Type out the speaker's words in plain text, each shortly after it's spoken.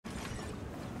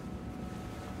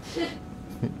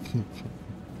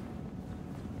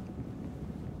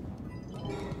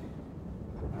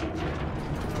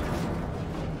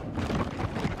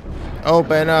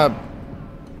Open up.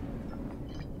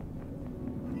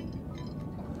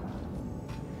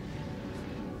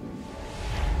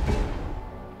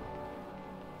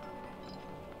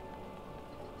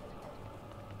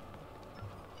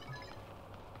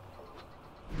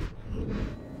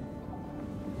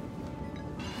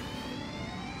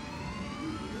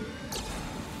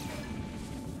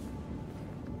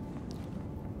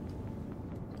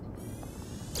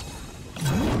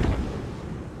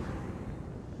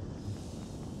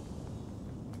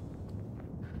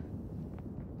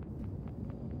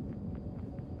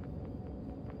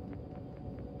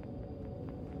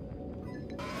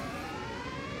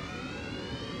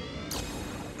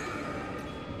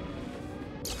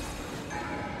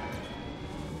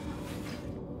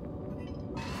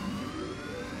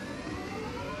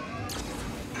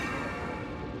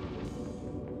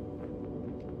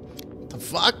 The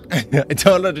fuck? I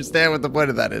don't understand what the point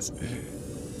of that is.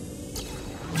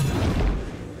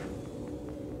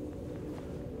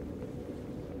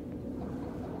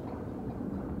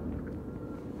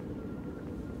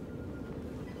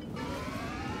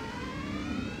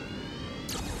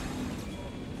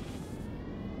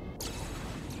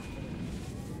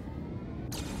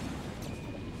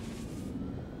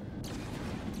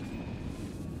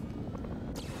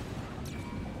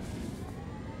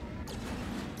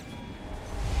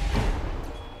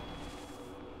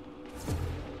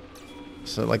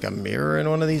 So like a mirror in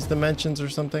one of these dimensions or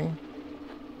something?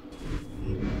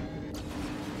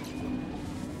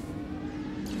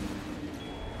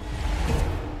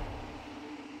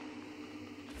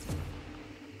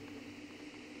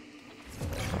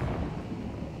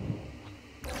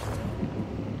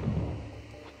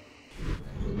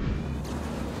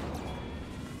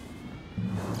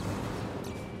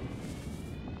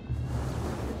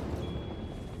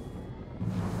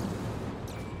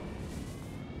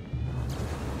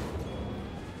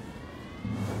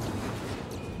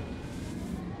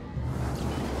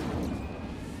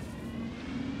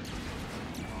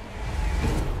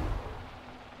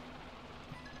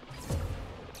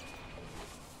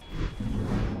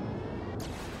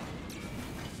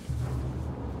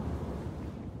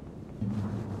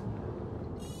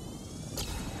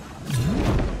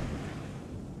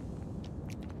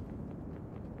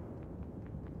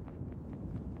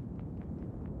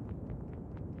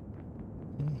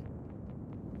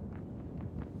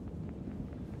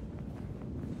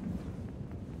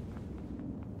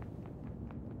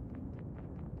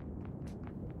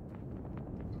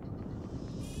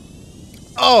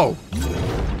 Oh!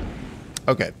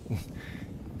 Okay.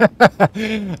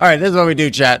 Alright, this is what we do,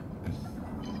 chat.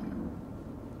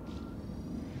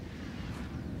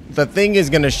 The thing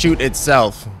is gonna shoot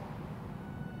itself.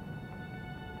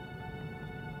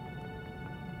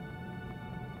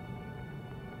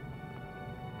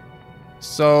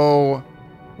 So,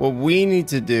 what we need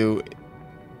to do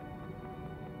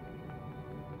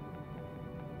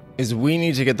is we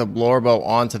need to get the blower bow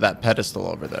onto that pedestal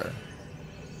over there.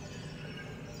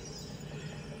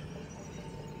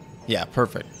 Yeah,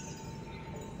 perfect.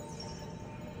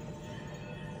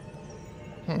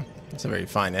 That's a very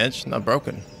fine edge, not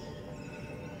broken.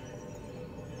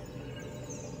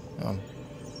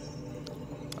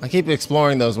 I keep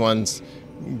exploring those ones,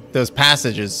 those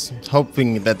passages,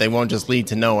 hoping that they won't just lead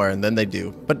to nowhere, and then they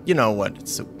do. But you know what?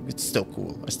 It's still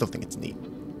cool. I still think it's neat.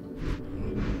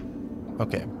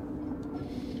 Okay.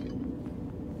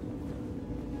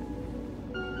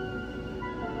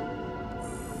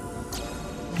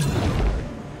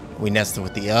 We nested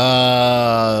with the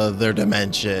other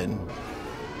dimension.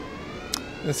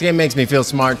 This game makes me feel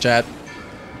smart, chat.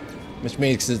 Which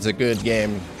means it's a good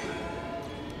game.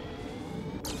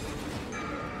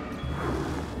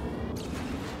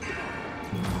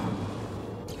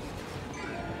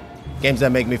 Games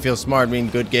that make me feel smart mean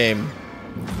good game.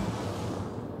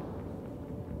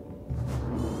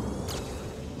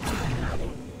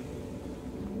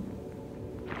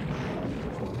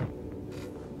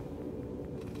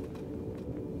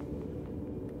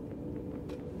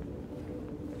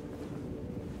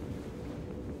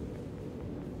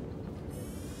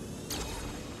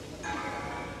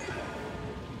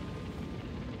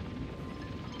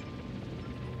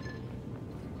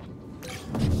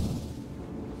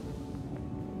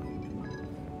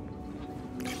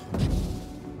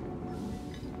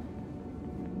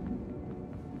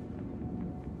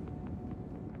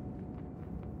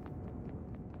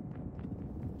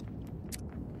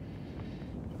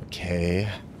 Okay.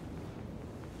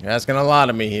 You're asking a lot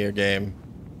of me here, game.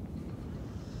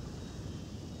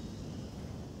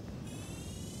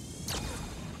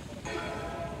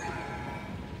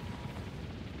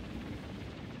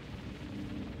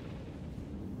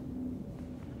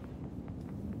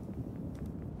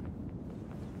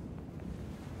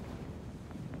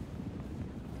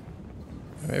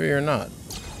 Maybe you're not.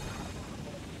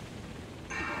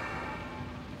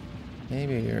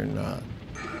 Maybe you're not.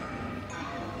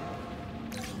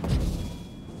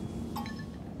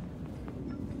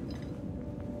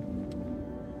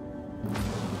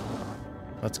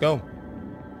 Let's go.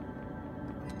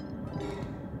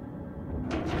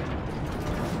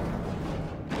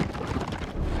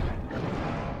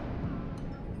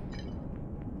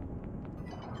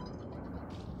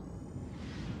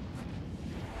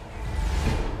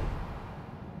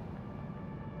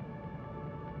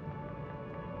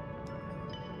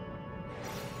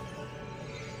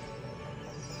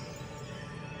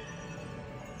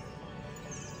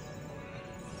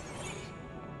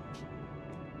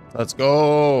 Let's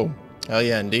go. Hell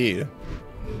yeah, indeed.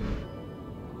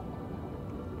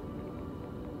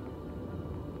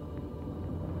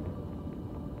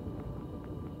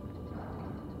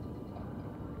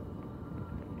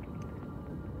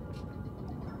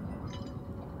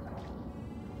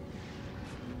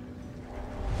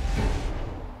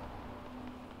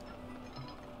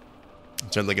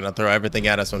 Certainly gonna throw everything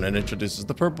at us when it introduces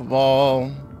the purple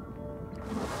ball.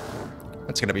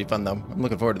 That's gonna be fun though. I'm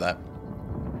looking forward to that.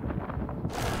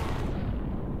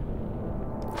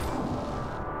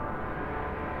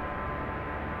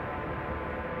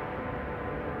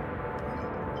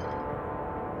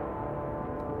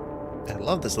 I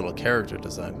love this little character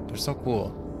design. They're so cool.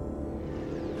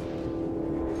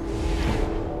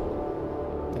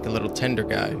 Like a little tender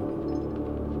guy.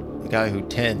 The guy who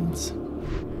tends.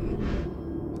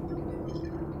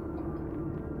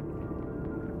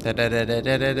 Da da da da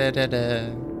da da da da.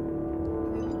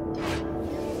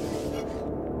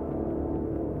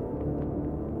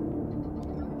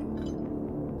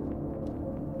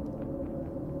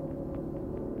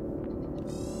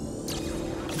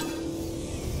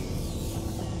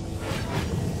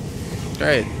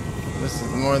 Great. This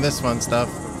is more of this fun stuff.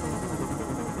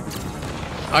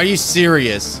 Are you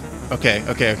serious? Okay,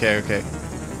 okay, okay, okay.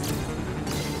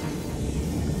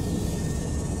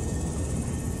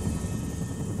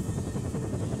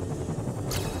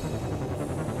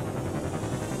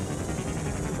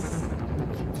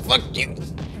 Fuck you.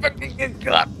 Fucking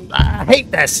God. I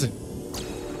hate this.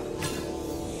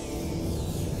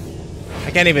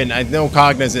 I can't even, no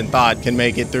cognizant thought can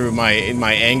make it through my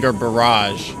anger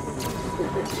barrage.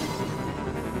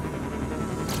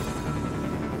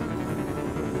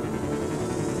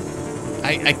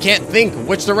 I can't think.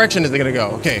 Which direction is it gonna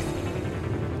go? Okay.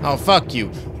 Oh, fuck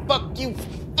you. Fuck you.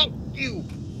 Fuck you.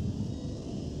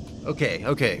 Okay,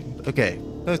 okay, okay.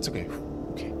 That's okay.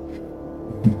 Okay.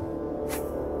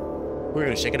 We're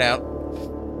gonna shake it out.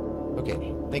 Okay,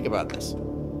 think about this.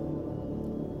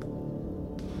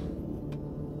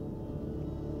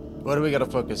 What do we gotta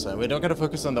focus on? We don't gotta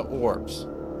focus on the orbs.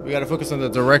 We gotta focus on the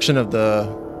direction of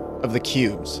the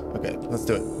cubes. Okay, let's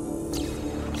do it.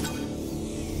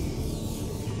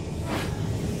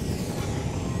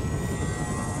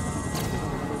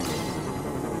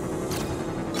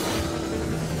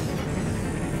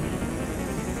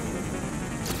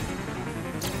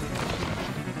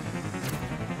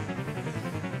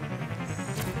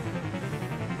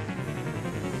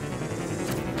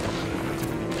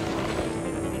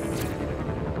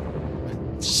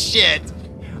 Shit.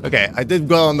 Okay, I did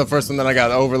well on the first one, then I got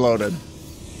overloaded.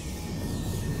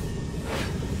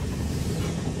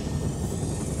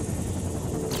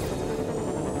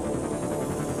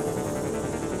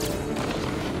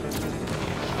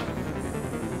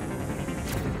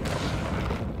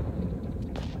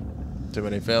 Too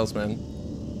many fails, man.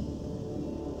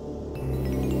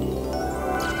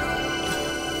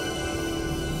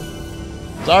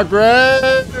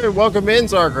 Zargray! Welcome in,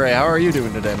 Zargray. How are you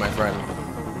doing today, my friend?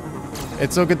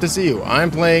 It's so good to see you.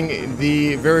 I'm playing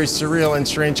the very surreal and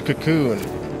strange Cocoon.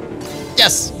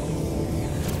 Yes!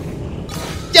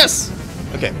 Yes!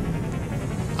 Okay.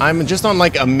 I'm just on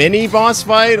like a mini boss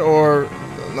fight or...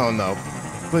 No, no.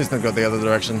 Please don't go the other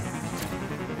direction.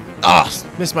 Ah! Oh,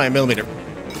 missed by a millimeter.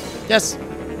 Yes!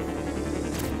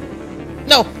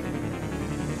 No!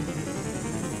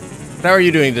 How are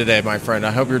you doing today, my friend? I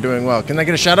hope you're doing well. Can I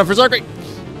get a shout out for Zargray?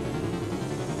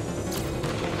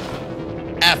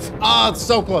 F. Oh, it's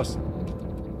so close.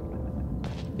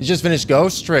 You just finished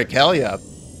Ghost Trick. Hell yeah.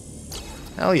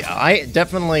 Hell yeah. I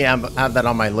definitely have that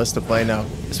on my list to play now.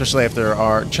 Especially after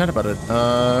our chat about it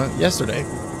yesterday.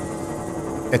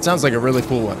 It sounds like a really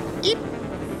cool one. Eep.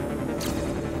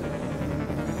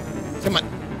 Come on.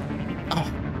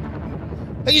 Oh.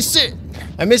 Are you serious?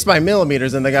 I missed by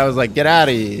millimeters and the guy was like, get out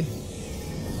of here.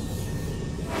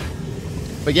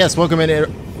 But yes, welcome in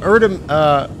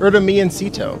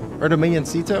Erdamiancito.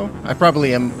 Erdamiancito? I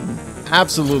probably am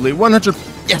absolutely 100...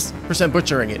 Yes! Percent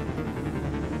butchering it.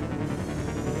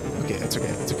 Okay, it's okay.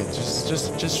 It's okay.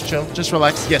 Just chill. Just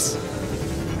relax. Yes.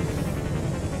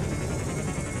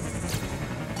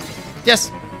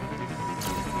 Yes!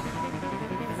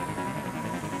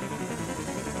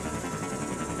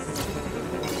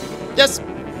 Yes!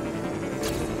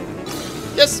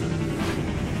 Yes!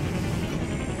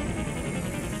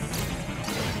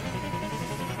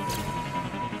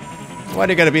 Why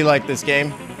do you gotta be like this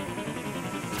game?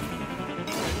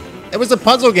 It was a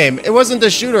puzzle game. It wasn't a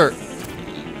shooter.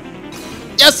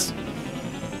 Yes!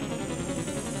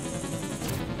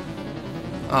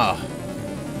 Ah.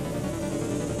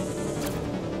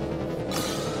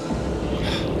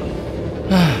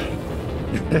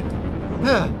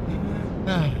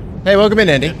 Hey, welcome in,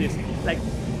 Andy. Like,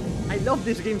 I love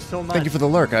this game so much. Thank you for the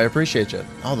lurk. I appreciate you.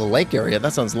 Oh, the lake area.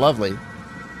 That sounds lovely.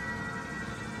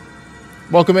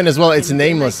 Welcome in as well. It's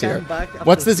nameless here.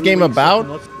 What's this game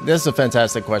about? This is a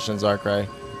fantastic question, Zarkrai.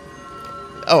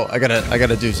 Oh, I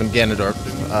gotta do some Ganondorf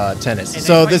tennis.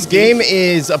 So this game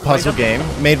is a puzzle game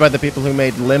made by the people who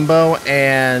made Limbo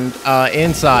and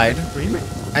Inside,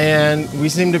 and we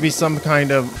seem to be some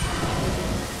kind of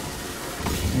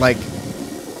like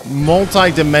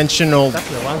multi-dimensional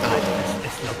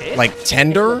like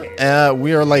tender.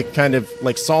 We are like kind of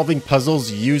like solving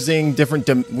puzzles using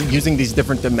these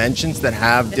different dimensions that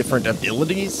have different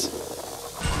abilities,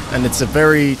 and it's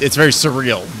very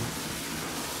surreal.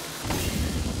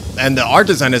 And the art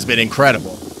design has been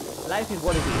incredible. Life is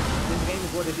what it is. This game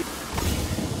is what it is.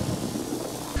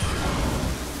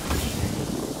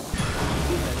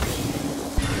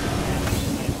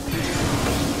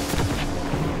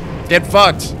 Get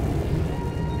fucked.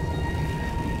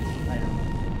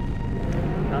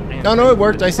 No, it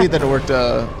worked. I see that it worked.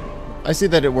 I see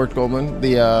that it worked, Goldman.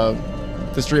 The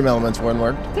stream elements one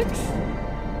worked.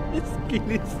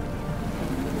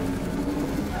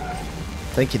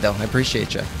 Thank you, though. I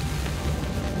appreciate you.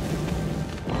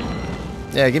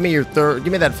 Yeah, give me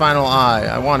that final eye.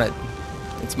 I want it.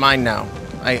 It's mine now.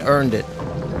 I earned it.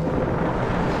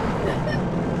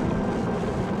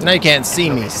 Now you can't see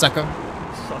me, sucker.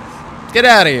 Get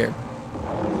out of here.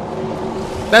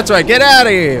 That's right, get out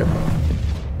of here.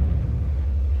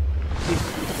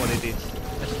 It's what it is.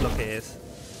 That's what it is.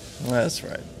 That's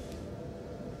right.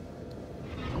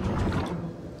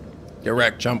 Get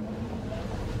wrecked, jump.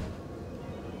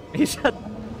 He said,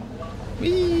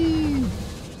 Whee!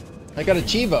 I got a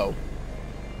Chivo.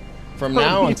 From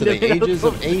now unto the ages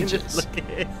of ages.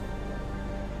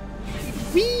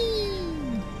 Whee!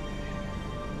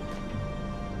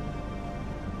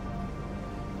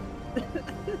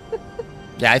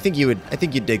 Yeah, I think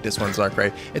you'd dig this one,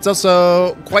 Zarkrai. It's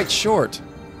also quite short.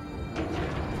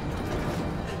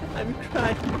 I'm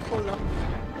crying. Hold on.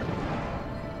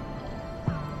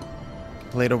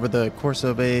 Played over the course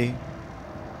of a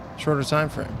shorter time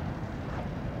frame.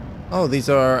 Oh, these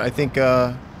are, I think,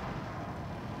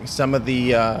 some of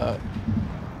the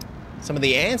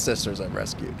ancestors I've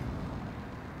rescued.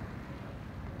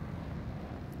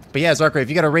 But yeah, Zarkrai, if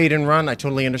you got a raid and run, I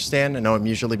totally understand. I know I'm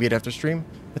usually beat after stream,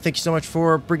 but thank you so much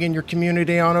for bringing your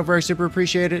community on over. I super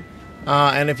appreciate it.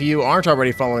 And if you aren't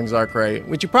already following Zarkrai,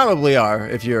 which you probably are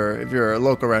if you're a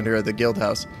local around here at the guild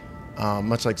house,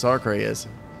 much like Zarkrai is,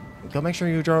 go make sure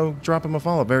you drop him a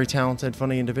follow. Very talented,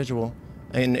 funny individual,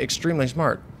 and extremely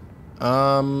smart.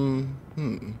 I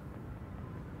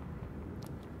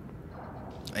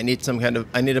need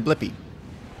a blippy.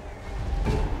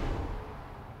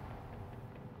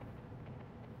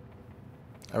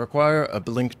 I require a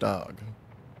blink dog.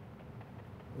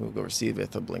 We'll go receive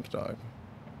it, a blink dog.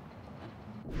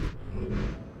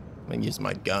 I'm gonna use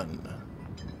my gun.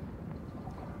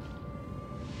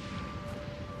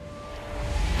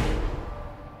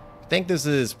 I think this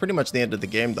is pretty much the end of the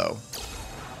game, though.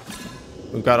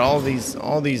 We've got all these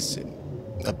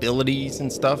abilities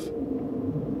and stuff.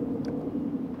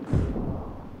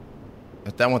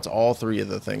 But that wants all three of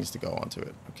the things to go onto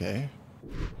it. Okay.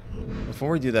 Before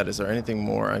we do that, is there anything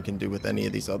more I can do with any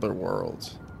of these other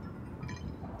worlds?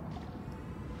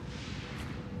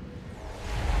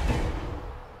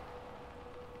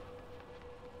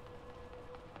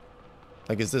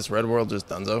 Like, is this red world just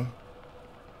donezo?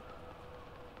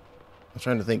 I'm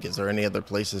trying to think, is there any other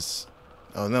places?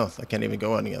 Oh no, I can't even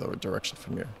go any other direction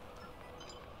from here.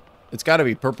 It's gotta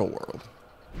be purple world.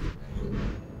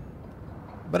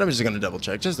 But I'm just gonna double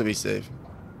check, just to be safe.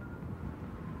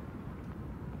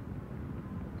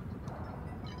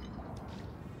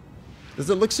 Does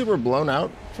it look super blown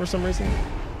out for some reason?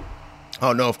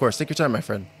 Oh no, of course, take your time, my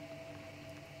friend.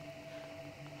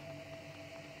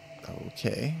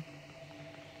 Okay.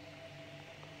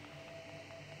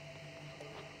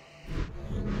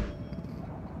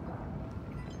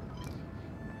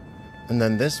 And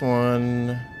then this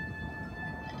one...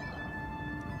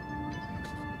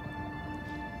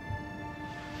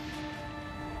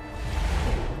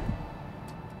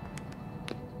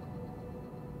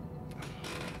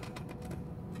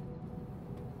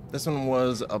 This one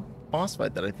was a boss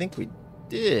fight that I think we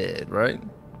did, right?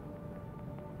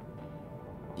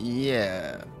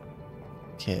 Yeah.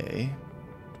 Okay.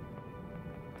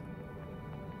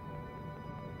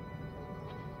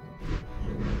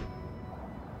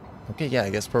 Okay, yeah, I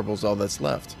guess purple's all that's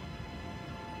left.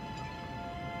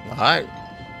 Alright.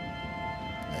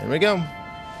 There we go.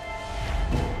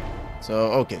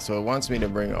 So, okay, so it wants me to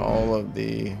bring all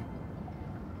the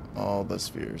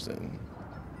spheres in.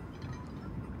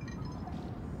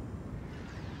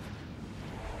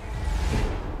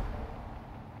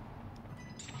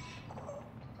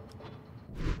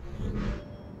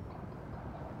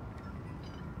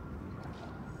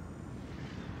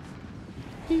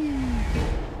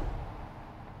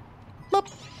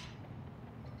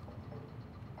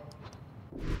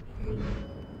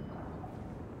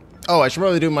 Oh, I should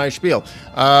probably do my spiel.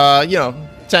 You know,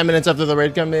 10 minutes after the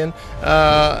raid come in.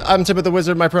 I'm Tip of the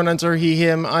Wizard. My pronouns are he,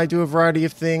 him. I do a variety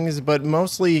of things, but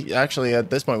mostly, actually, at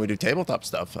this point, we do tabletop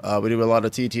stuff. We do a lot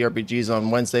of TTRPGs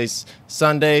on Wednesdays,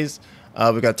 Sundays.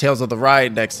 We've got Tales of the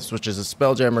Ride next, which is a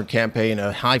Spelljammer campaign,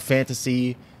 a high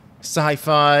fantasy,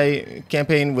 sci-fi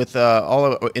campaign with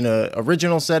in an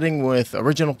original setting with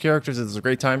original characters. It's a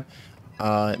great time.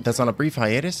 That's on a brief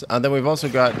hiatus. Then we've also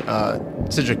got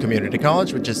Sigil Community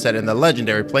College, which is set in the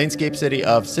legendary Planescape city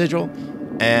of Sigil,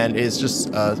 and is just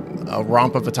a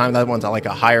romp of a time. That one's like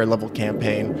a higher level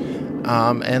campaign,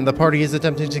 and the party is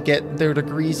attempting to get their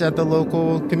degrees at the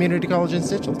local community college in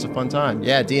Sigil. It's a fun time.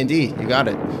 Yeah, D&D, you got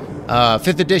it.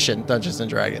 5th edition Dungeons and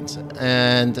Dragons,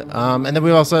 and then we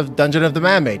also have Dungeon of the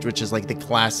Man-Mage, which is like the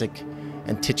classic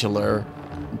and titular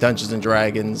Dungeons and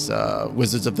Dragons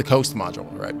Wizards of the Coast module,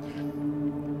 right?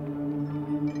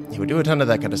 Yeah, we do a ton of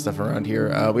that kind of stuff around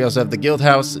here. We also have the Guild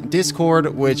House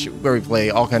Discord, where we play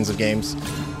all kinds of games,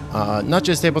 not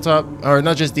just tabletop or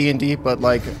not just D&D, but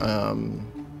like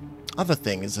other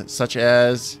things such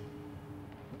as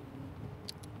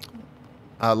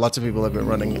lots of people have been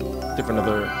running different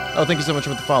other. Oh, thank you so much for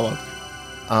the follow.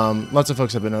 Lots of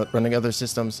folks have been running other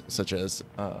systems such as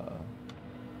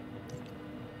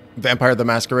Vampire the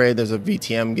Masquerade. There's a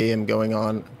VTM game going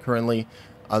on currently.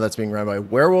 That's being run by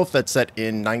Werewolf. That's set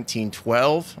in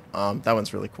 1912. That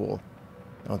one's really cool.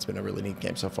 That one's been a really neat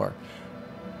game so far.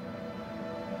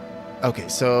 Okay,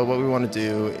 so what we want to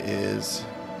do is...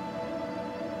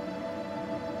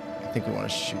 I think we want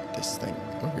to shoot this thing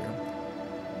over here.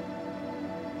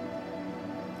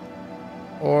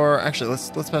 Or actually,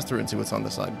 let's pass through and see what's on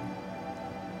this side.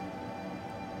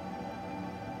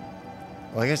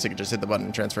 Well, I guess you could just hit the button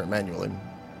and transfer it manually.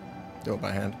 Do it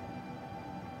by hand.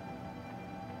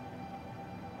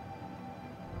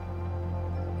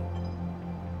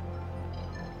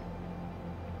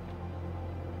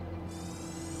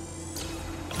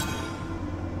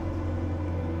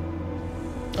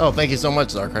 Oh, thank you so much,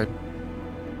 Zarkrite.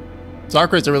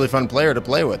 Zarkrite's a really fun player to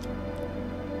play with.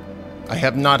 I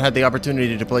have not had the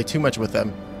opportunity to play too much with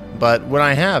them, but when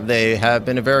I have, they have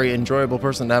been a very enjoyable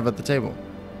person to have at the table.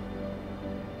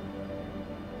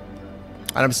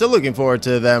 And I'm still looking forward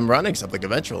to them running something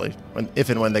eventually, if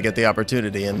and when they get the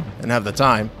opportunity and have the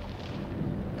time.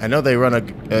 I know they run I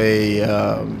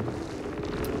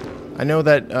know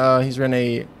that he's run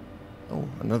a... Oh,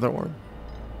 another orb.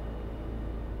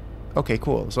 Okay,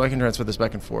 cool. So I can transfer this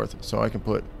back and forth. So I can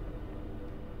put...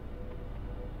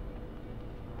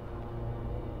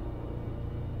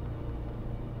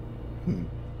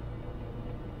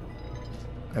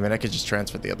 I mean, I could just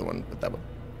transfer the other one with that one.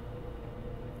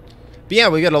 But yeah,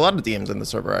 we got a lot of DMs in the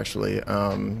server, actually.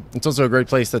 It's also a great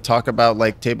place to talk about,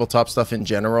 like, tabletop stuff in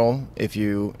general, if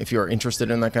you are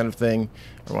interested in that kind of thing,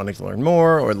 or wanting to learn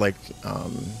more, or, like,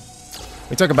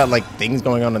 we talk about, like, things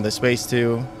going on in this space,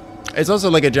 too. It's also,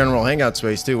 like, a general hangout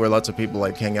space, too, where lots of people,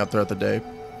 like, hang out throughout the day.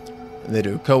 And they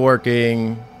do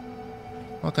co-working,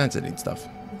 all kinds of neat stuff.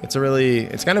 It's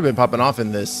kind of been popping off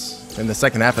in the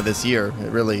second half of this year. It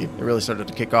really started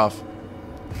to kick off.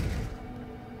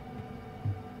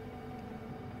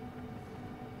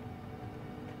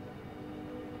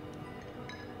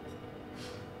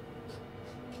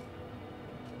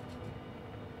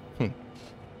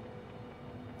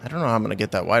 I don't know how I'm gonna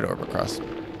get that white orb across.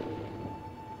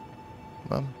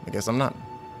 Well, I guess I'm not.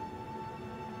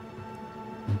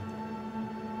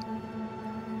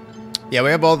 Yeah, we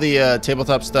have all the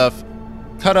tabletop stuff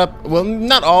cut up. Well,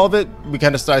 not all of it. I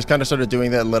kind of started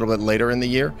doing that a little bit later in the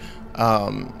year.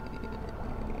 But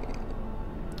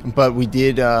we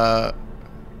did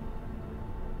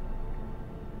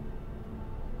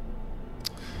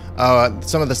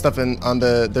Some of the stuff on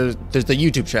there's the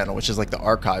YouTube channel, which is like the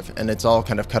archive, and it's all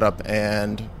kind of cut up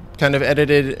and kind of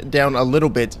edited down a little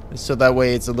bit, so that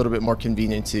way it's a little bit more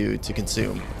convenient to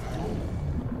consume.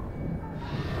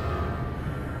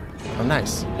 Oh,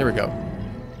 nice. Here we go.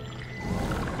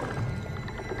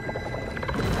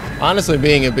 Honestly,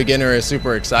 being a beginner is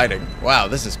super exciting. Wow,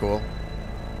 this is cool.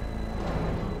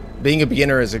 Being a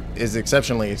beginner is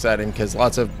exceptionally exciting because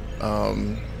lots of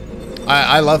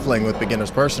I love playing with beginners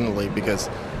personally, because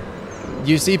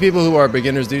you see people who are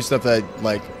beginners do stuff that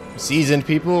like seasoned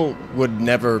people would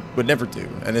never do,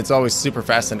 and it's always super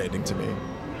fascinating to me.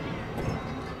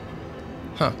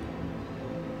 Huh.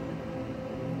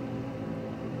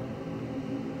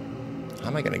 How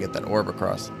am I gonna get that orb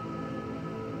across?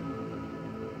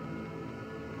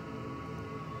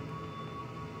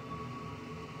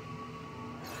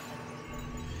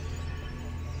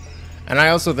 And I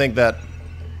also think that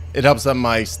it helps that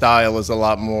my style is a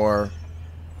lot more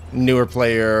newer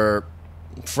player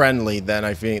friendly than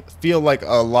I feel like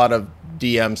a lot of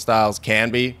DM styles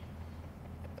can be.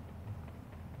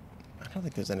 I don't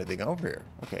think there's anything over here.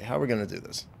 Okay, how are we gonna do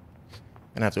this?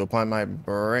 Gonna have to apply my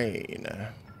brain.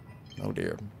 Oh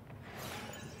dear.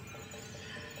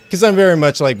 Because I'm very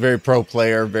much like very pro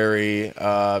player, very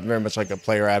much like a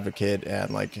player advocate, and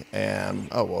like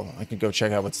oh well, I could go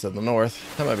check out what's to the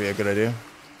north. That might be a good idea.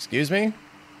 Excuse me? What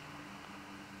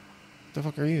the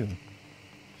fuck are you?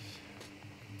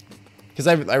 Because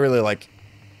I really like.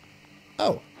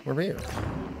 Oh, we're here.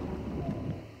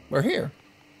 We're here.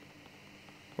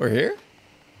 We're here?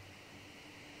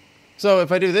 So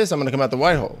if I do this, I'm gonna come out the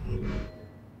white hole.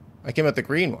 I came out the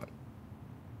green one.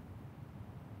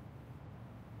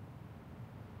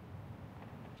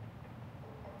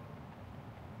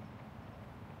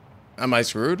 Am I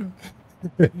screwed?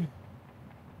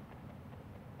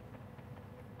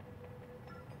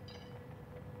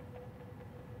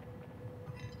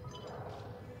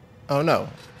 Oh no,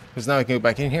 because now I can go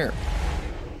back in here.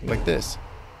 Like this.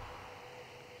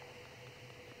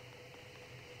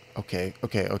 Okay,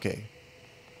 okay, okay.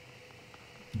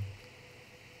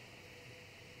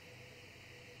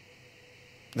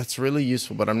 That's really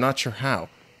useful, but I'm not sure how.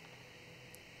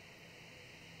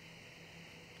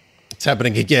 It's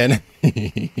happening again.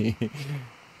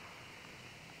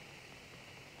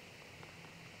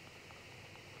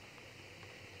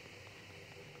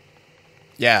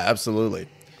 Yeah, absolutely.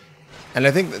 And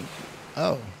I think that...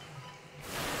 Oh.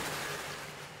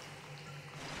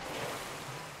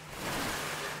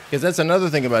 Because that's another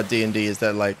thing about D&D is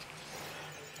that, like,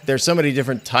 there's so many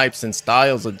different types and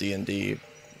styles of D&D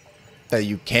that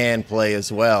you can play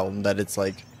as well, that it's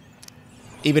like...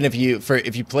 Even if you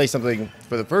play something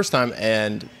for the first time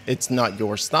and it's not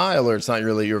your style or it's not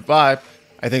really your vibe,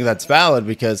 I think that's valid,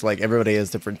 because like everybody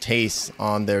has different tastes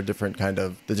on their different kinds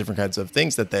of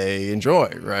things that they enjoy,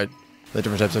 right? The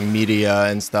different types of media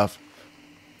and stuff.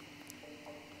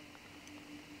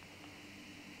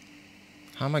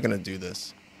 How am I gonna do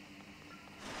this?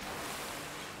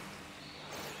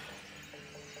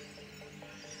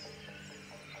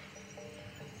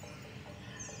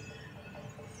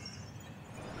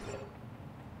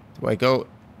 Do I go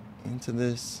into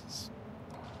this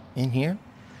in here?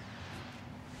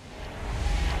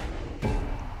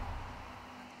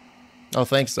 Oh,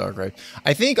 thanks, Darkrai.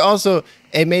 I think also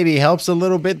it maybe helps a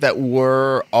little bit that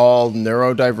we're all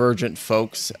neurodivergent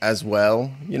folks as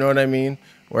well. You know what I mean?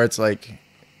 Where it's like,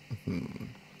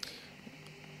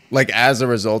 like as a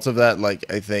result of that, like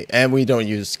I think, and we don't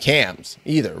use cams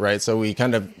either, right? So we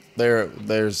kind of,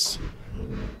 there's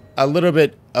a little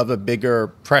bit of a bigger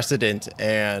precedent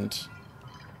and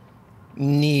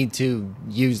need to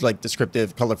use like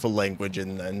descriptive, colorful language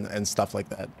and stuff like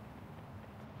that.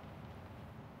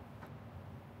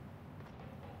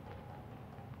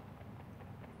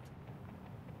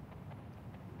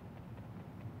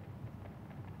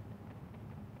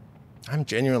 I'm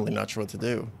genuinely not sure what to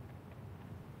do.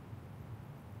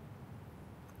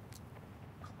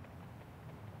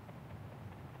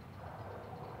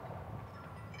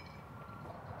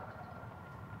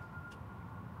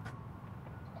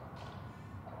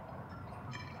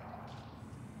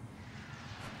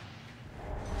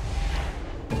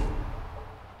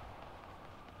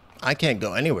 I can't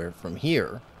go anywhere from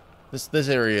here. This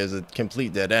area is a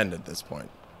complete dead end at this point.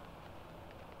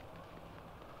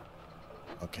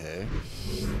 Okay.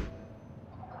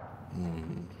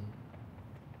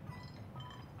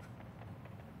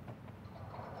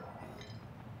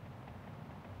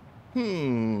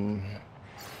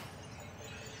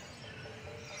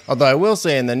 Although I will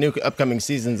say in the new upcoming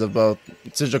seasons of both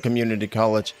Sigil Community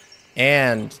College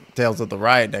and Tales of the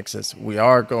Riot Nexus, we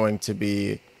are going to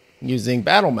be using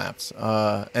battle maps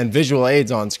and visual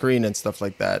aids on screen and stuff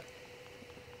like that,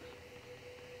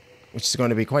 which is going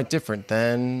to be quite different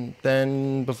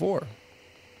than before.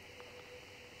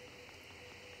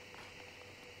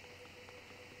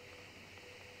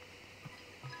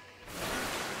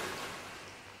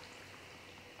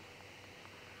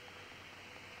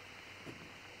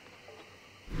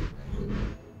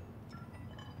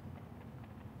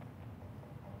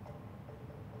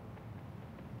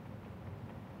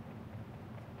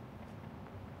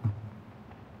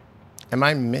 Am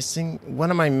I missing? What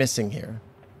am I missing here?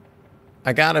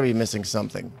 I gotta be missing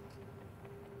something.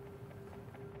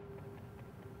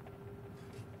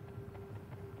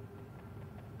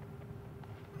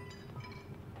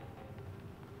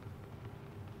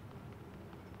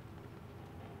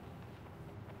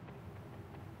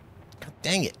 God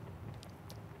dang it.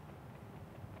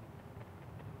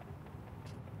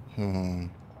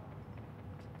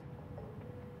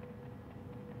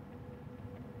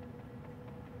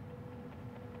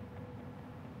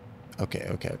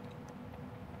 Okay.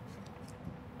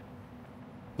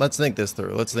 Let's think this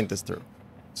through.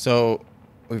 So,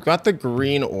 we've got the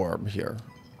green orb here.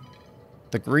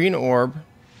 The green orb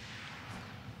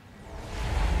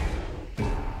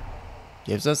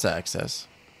gives us access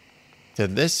to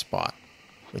this spot,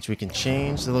 which we can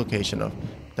change the location of.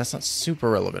 That's not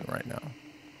super relevant right now.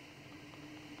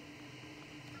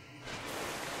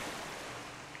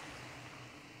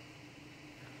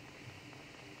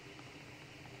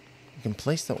 We can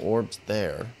place the orbs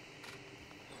there.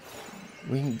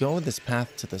 We can go this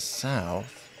path to the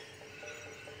south.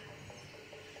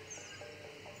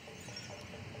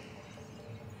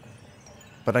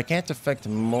 But I can't affect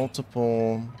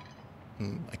multiple...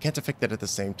 I can't affect it at the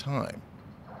same time.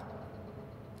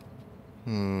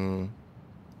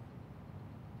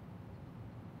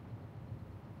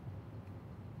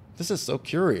 This is so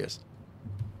curious.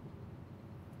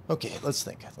 Okay, let's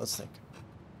think.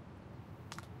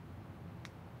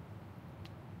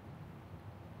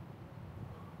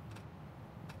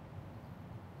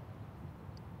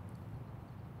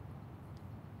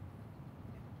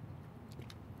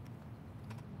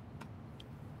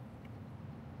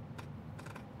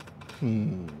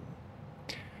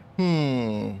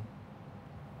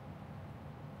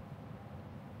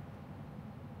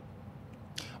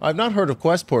 I've not heard of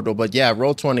Quest Portal, but yeah,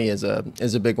 Roll20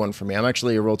 is a big one for me. I'm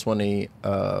actually a Roll20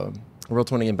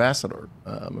 ambassador.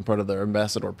 I'm part of their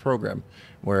ambassador program,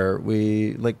 where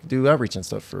we like do outreach and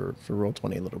stuff for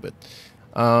Roll20 a little bit.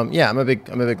 Yeah, I'm a big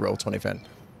Roll20 fan.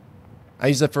 I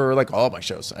use it for like all of my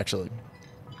shows, actually.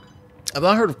 I've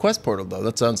not heard of Quest Portal though.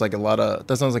 That sounds like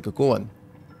a cool one.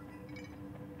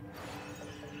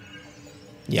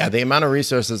 Yeah, the amount of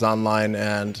resources online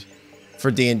and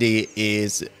for D&D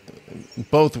is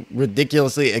both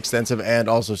ridiculously extensive and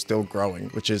also still growing,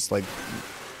 which is like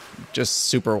just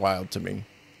super wild to me.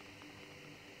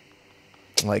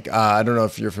 Like, I don't know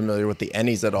if you're familiar with the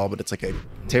Ennies at all, but it's like a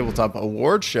tabletop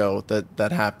award show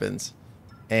that happens.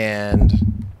 And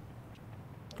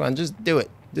come on, just do it.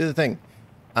 Do the thing.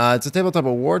 It's a tabletop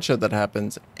award show that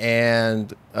happens,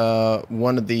 and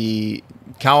one of the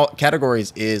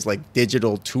categories is like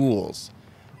digital tools.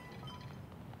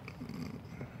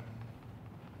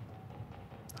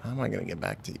 How am I going to get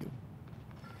back to you?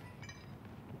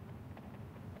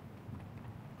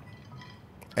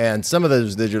 And some of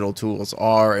those digital tools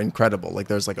are incredible. Like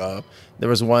there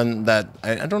was one that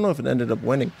I don't know if it ended up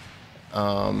winning.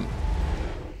 It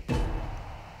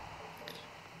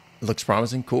looks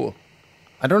promising. Cool.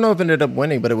 I don't know if it ended up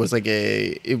winning, but it was like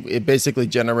it basically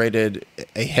generated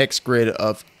a hex grid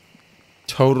of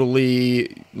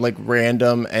totally like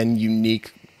random and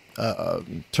unique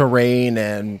terrain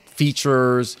and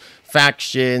features,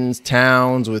 factions,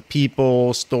 towns with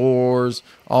people, stores,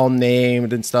 all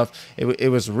named and stuff. It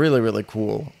was really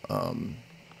cool.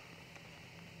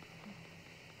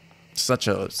 Such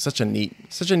a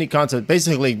neat concept.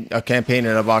 Basically, a campaign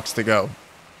in a box to go.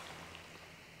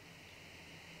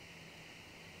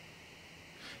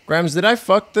 Grams, did I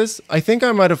fuck this? I think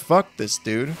I might have fucked this,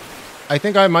 dude. I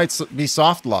think I might be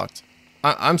soft locked.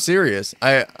 I'm serious.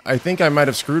 I think I might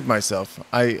have screwed myself.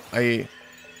 I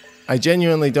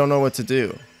genuinely don't know what to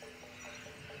do.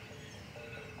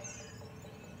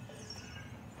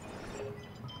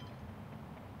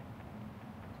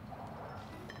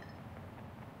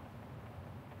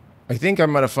 I think I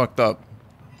might have fucked up.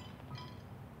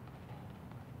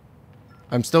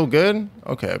 I'm still good?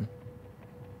 Okay.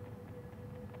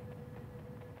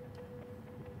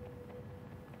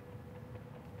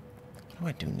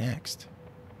 What do I do next?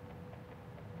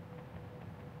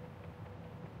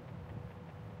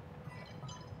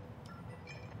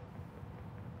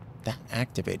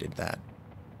 activated that.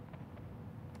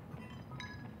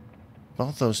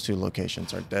 Both those two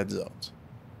locations are dead zones.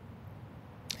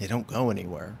 They don't go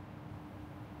anywhere.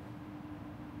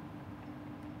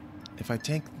 If I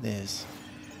take this...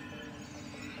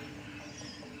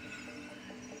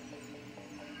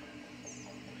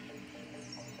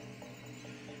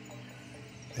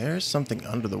 There's something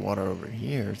under the water over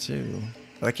here, too.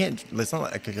 But I can't... It's not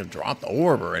like I could drop the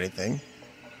orb or anything.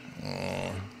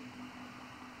 I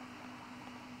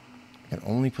can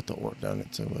only put the orb down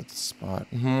into a spot.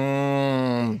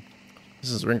 This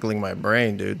is wrinkling my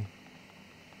brain, dude.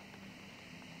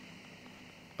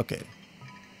 Okay.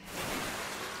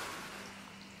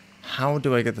 How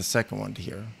do I get the second one to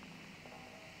here?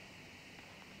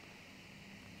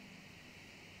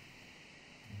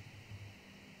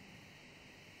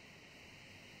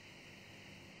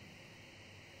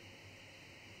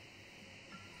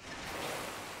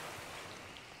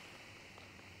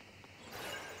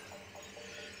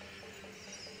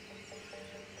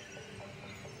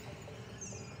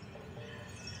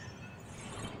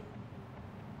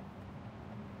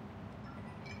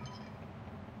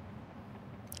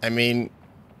 I mean,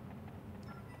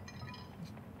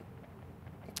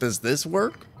 does this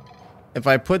work? If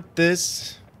I put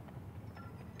this...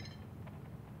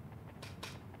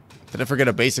 Did I forget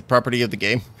a basic property of the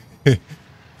game?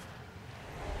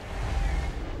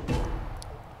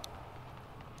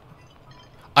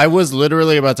 I was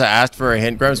literally about to ask for a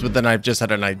hint, Grimes, but then I've just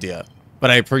had an idea. But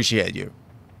I appreciate you.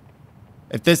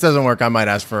 If this doesn't work, I might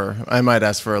ask for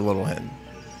a little hint.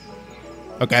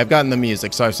 Okay, I've gotten the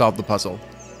music, so I've solved the puzzle.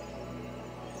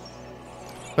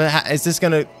 But is this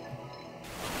gonna...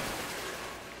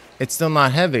 It's still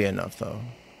not heavy enough, though.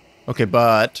 Okay,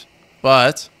 but...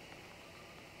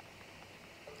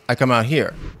 I come out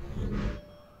here.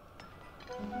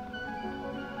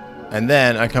 And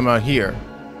then I come out here.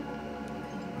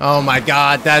 Oh my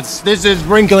god, this is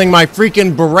wrinkling my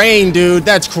freaking brain, dude.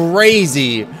 That's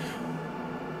crazy.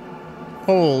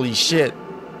 Holy shit.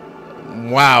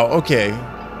 Wow, okay.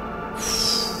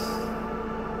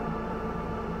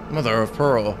 Mother of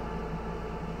pearl.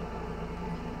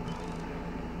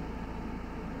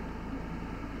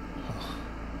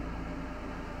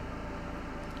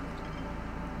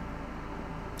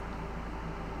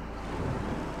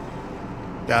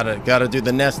 Gotta do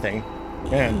the nesting.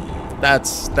 Man,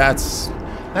 that's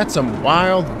some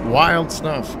wild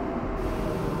stuff.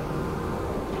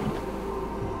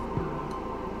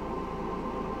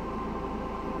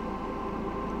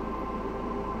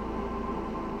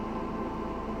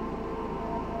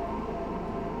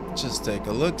 Just take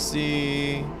a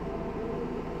look-see.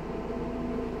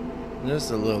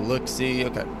 Just a little look-see.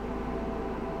 Okay.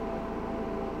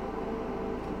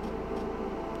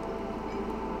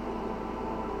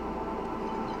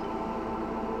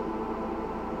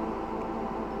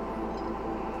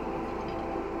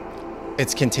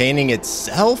 It's containing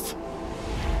itself?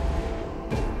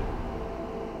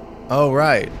 Oh,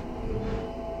 right.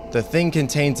 The thing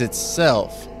contains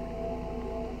itself.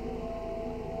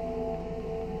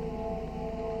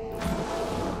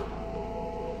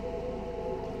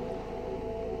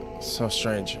 So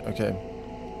strange. Okay.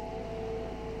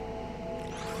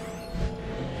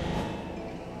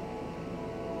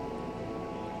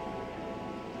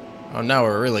 Oh, now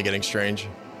we're really getting strange.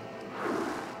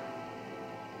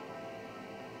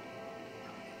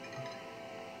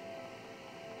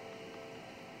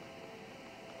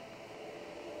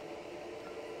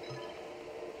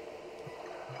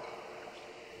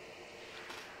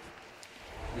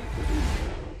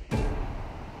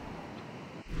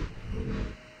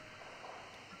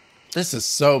 This is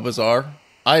so bizarre.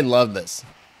 I love this.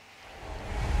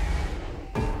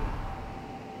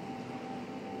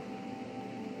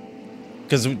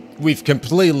 Because we've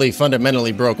completely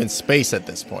fundamentally broken space at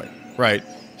this point, right?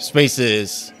 Space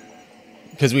is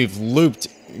because we've looped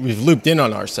in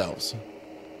on ourselves.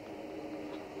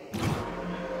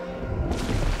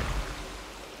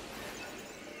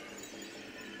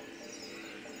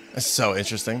 That's so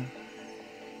interesting.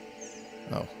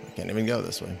 Oh, I can't even go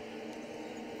this way.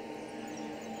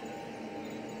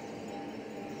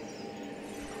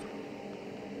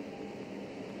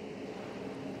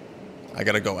 I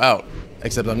gotta go out.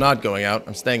 Except I'm not going out.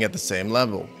 I'm staying at the same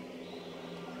level.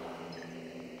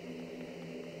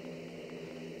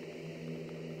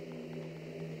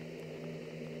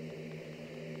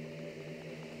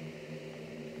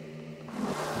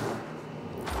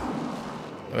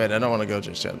 Wait, I don't want to go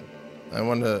just yet. I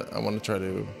want to try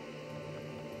to...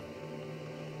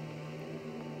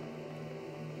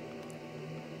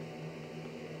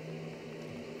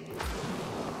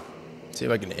 See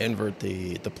if I can invert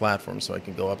the platform so I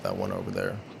can go up that one over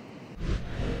there.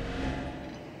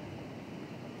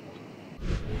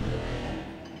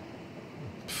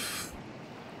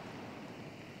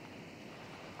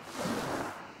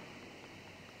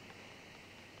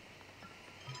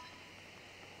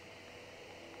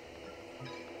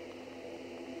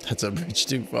 That's a bridge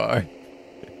too far.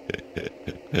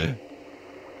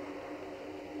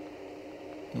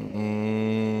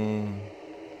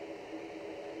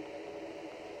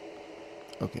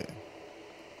 Okay.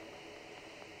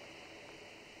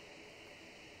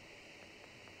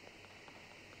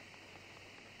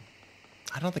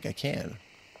 I don't think I can.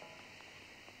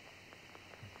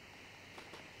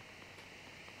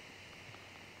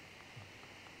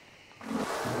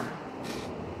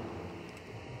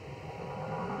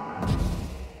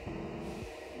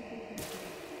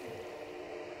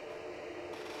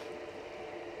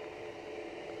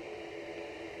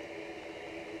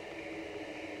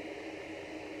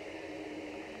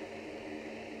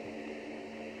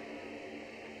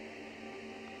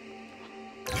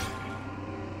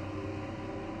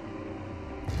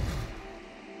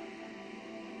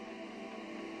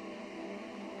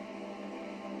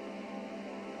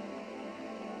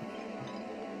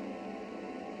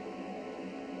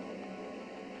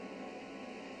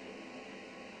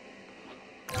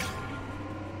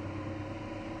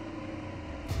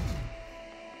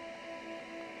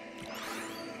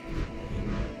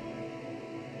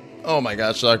 Oh my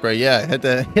gosh, Darkray, yeah, hit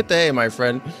the A, my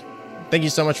friend. Thank you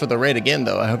so much for the raid again,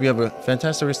 though. I hope you have a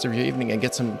fantastic rest of your evening and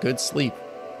get some good sleep.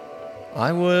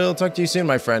 I will talk to you soon,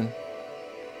 my friend.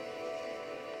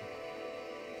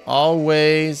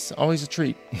 Always a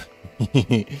treat.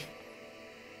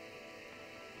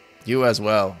 You as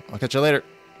well. I'll catch you later.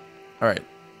 All right.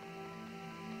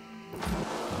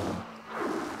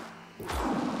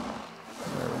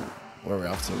 Where are we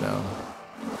off to now?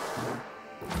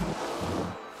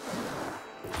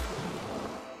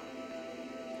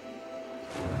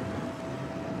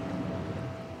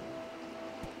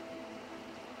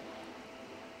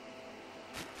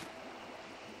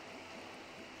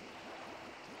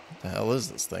 What the hell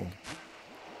is this thing?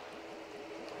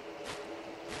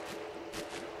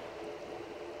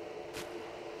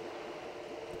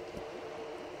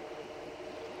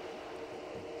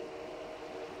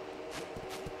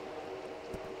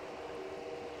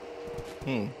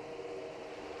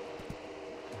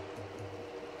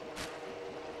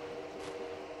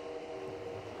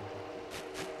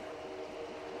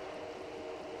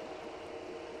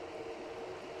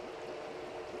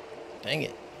 Dang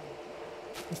it.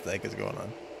 What the heck is going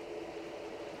on?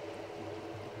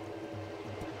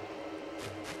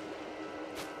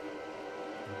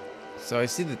 So I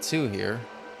see the 2 here.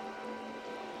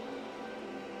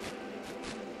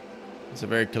 It's a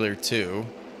very clear 2.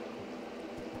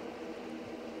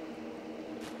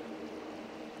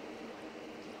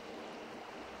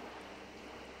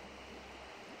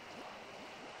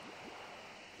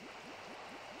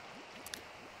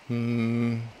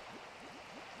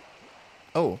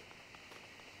 Oh.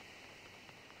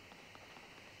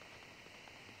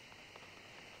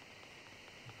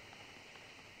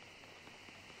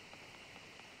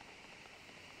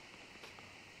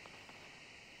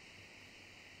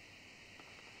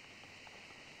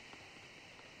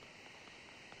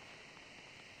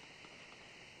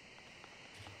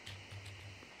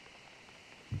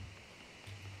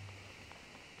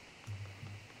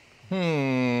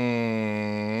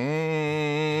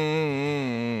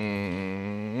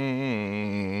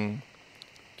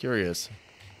 Curious.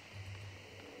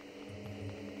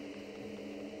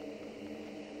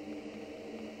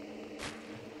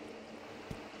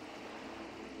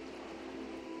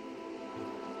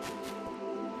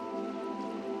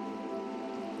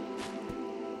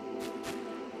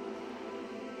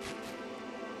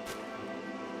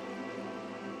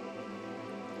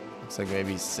 Looks like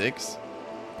maybe 6.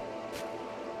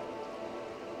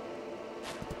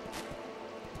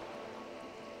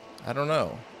 I don't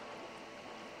know.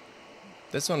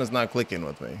 This one is not clicking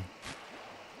with me.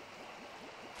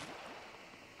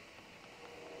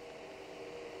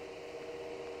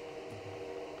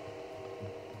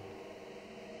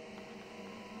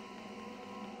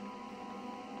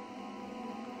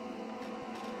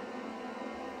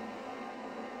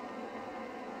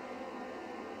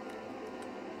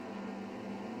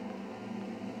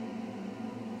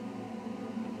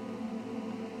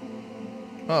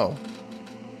 Oh.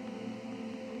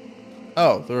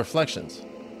 Oh, the reflections.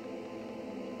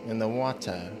 In the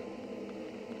water.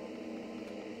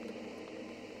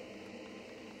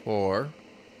 4.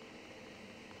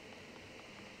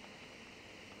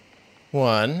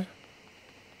 1.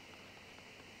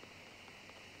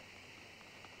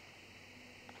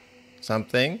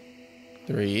 something.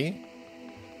 3.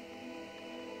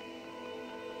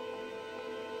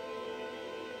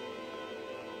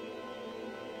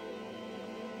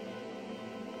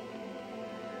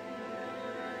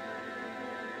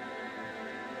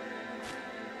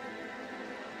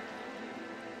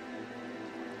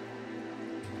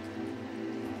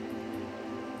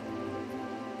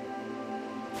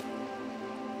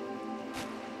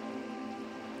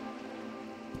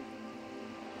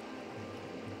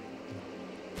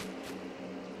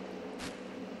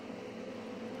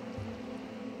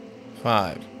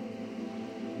 Five.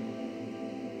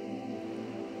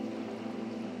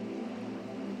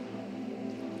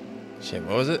 Shit,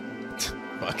 what was it?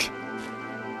 Fuck.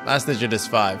 Last digit is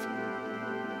 5.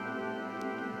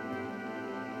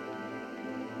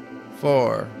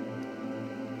 4.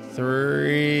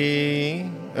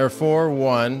 3 or 4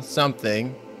 1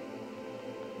 something.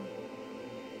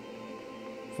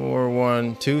 4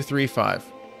 1 2 3 5.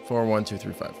 4 1 2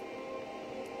 3 5.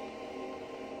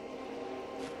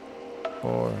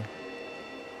 4.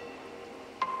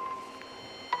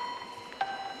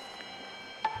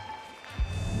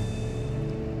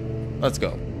 Let's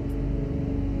go.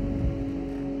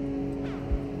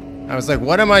 I was like,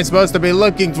 what am I supposed to be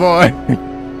looking for?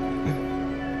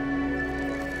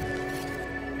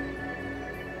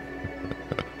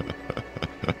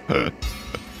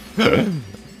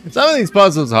 Some of these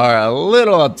puzzles are a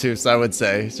little obtuse, I would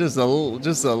say. Just a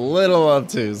little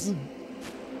obtuse.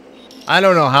 I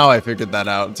don't know how I figured that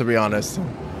out, to be honest.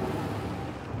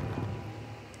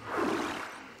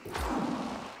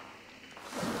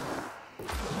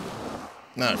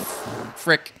 No,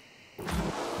 frick.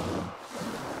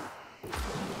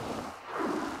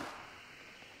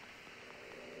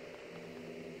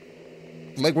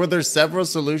 Like, were there several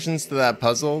solutions to that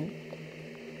puzzle?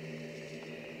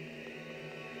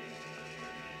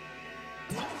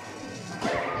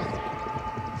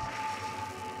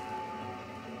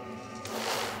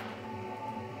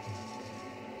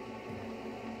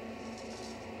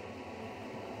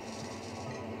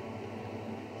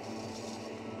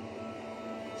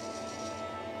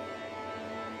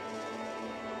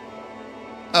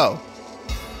 Oh.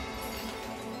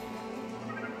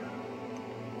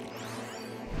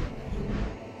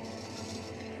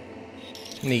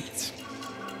 Neat.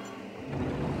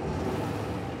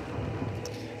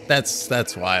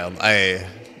 That's wild. I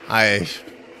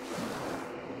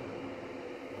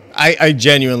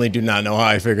genuinely do not know how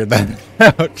I figured that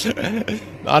out.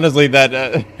 Honestly,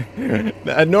 that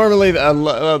normally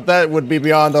that would be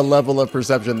beyond a level of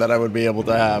perception that I would be able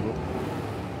to have.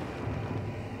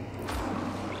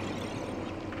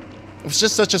 It's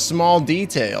just such a small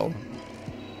detail.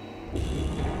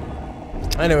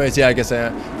 Anyways, yeah, I guess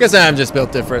I'm just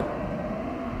built different.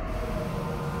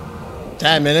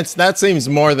 10 minutes? That seems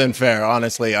more than fair,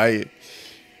 honestly.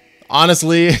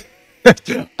 Honestly,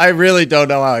 I really don't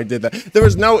know how I did that. There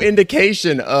was no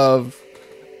indication of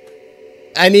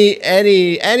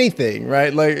anything,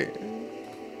 right? Like,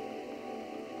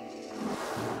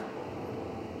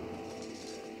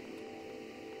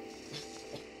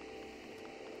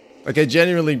 I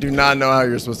genuinely do not know how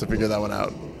you're supposed to figure that one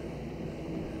out.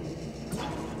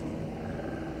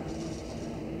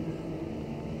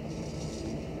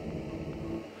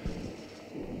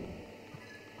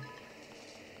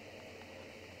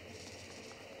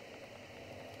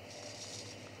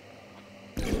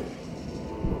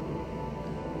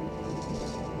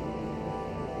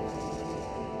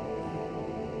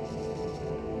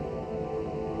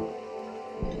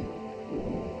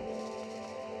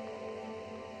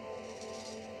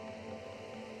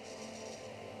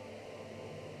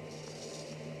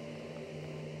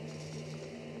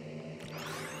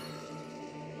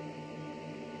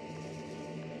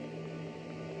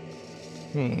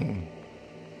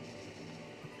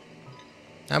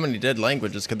 How many dead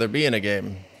languages could there be in a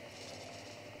game?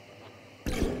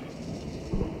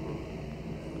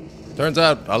 Turns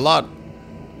out, a lot.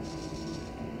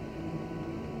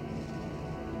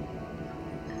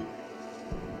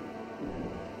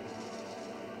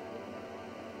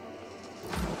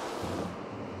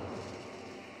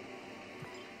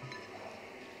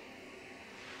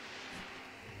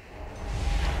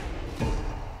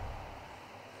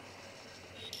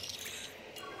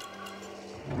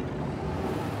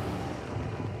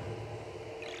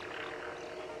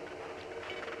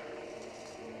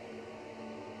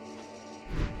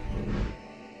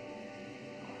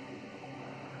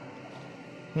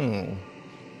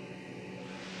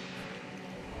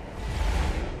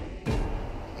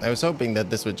 I was hoping that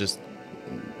this would just...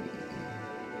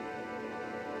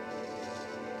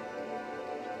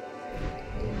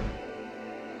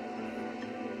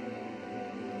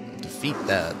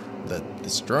 that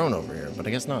this drone over here, but I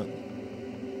guess not.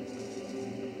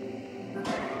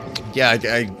 Yeah,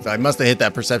 I must have hit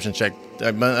that perception check.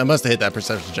 I must have hit that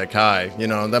perception check high. You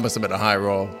know, that must have been a high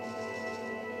roll.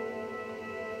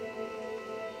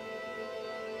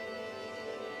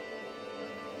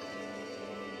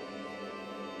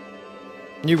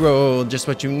 You rolled just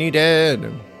what you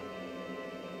needed.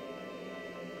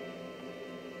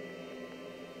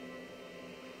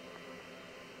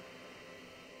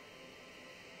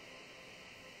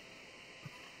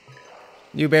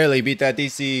 You barely beat that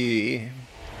DC.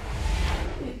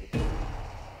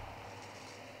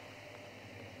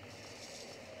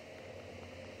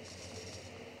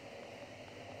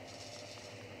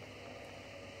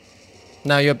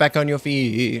 Now you're back on your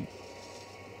feet.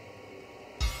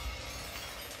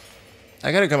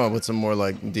 I gotta come up with some more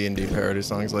like D&D parody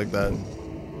songs like that.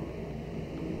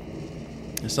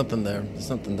 There's something there. There's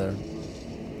something there.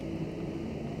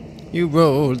 You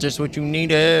rolled just what you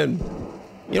needed.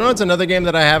 You know what's another game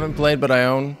that I haven't played but I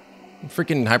own?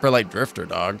 Freaking Hyperlight Drifter,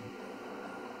 dog.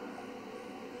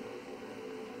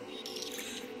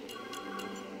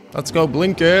 Let's go,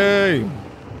 Blinky!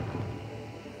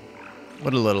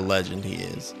 What a little legend he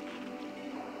is.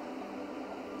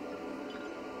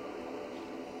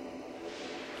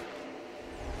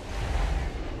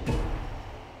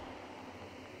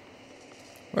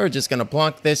 We're just gonna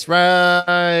plonk this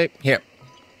right here.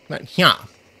 Right here.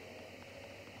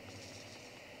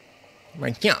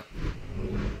 Right here.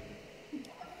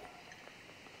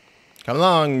 Come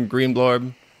along, Green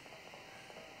Blorb.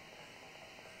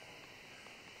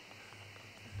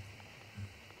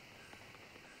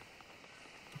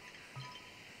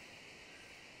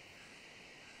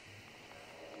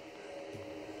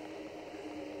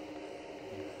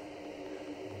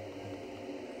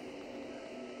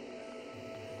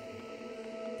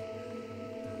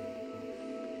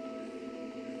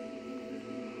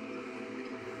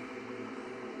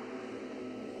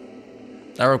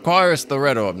 That requires the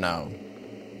red orb now.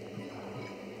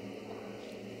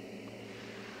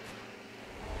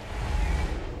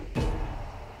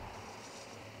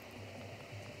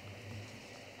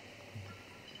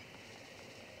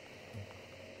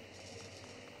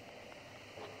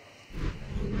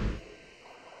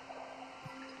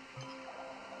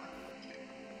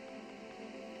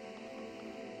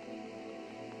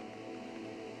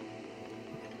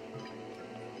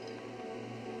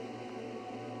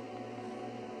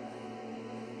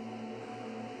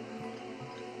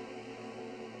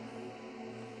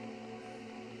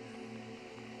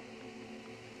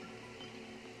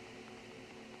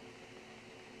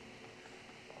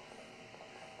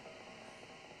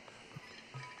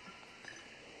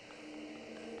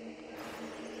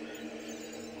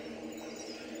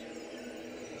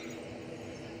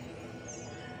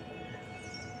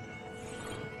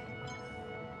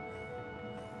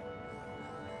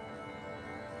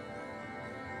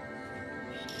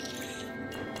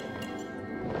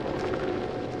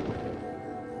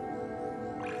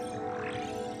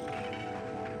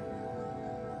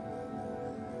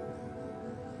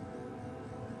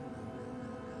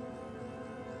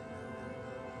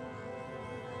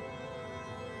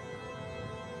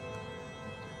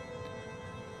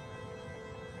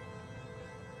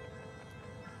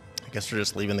 I guess we're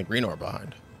just leaving the green orb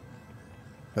behind.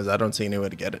 Because I don't see any way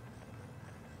to get it.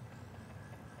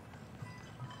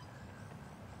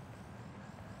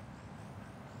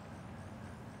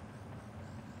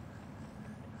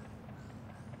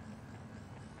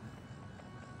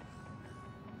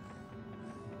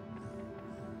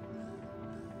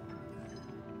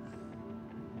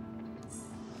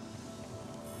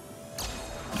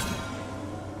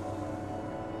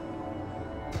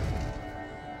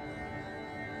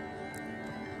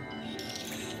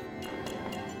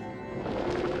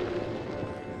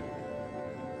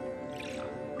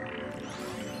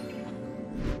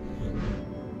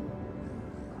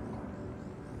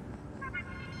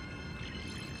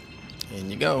 In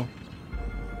you go.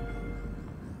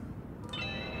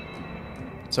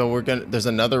 So we're gonna, there's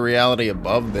another reality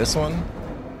above this one?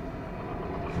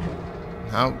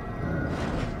 How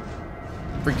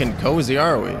freaking cozy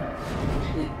are we?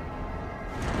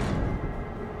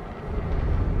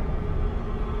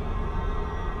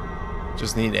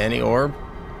 Just need any orb?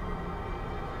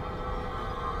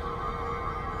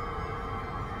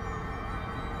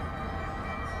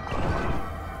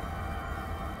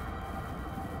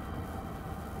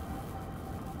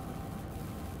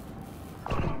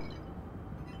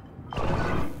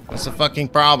 What's the fucking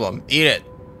problem? Eat it.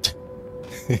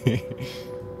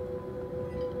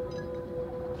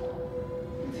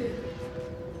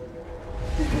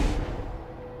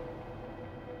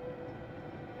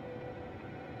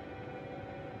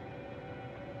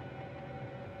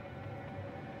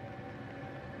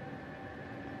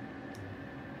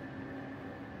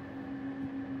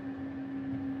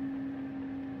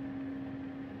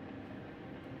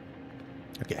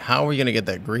 Okay, how are we gonna get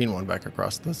that green one back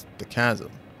across the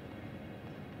chasm?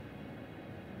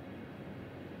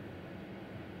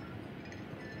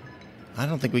 I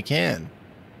don't think we can.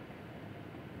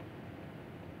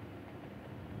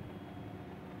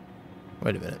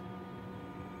 Wait a minute.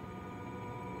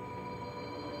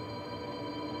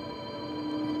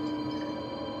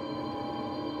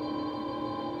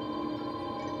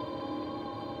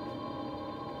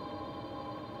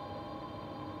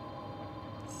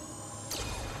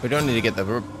 We don't need to get the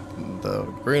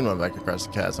green one back across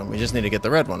the chasm. We just need to get the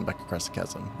red one back across the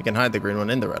chasm. We can hide the green one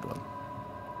in the red one.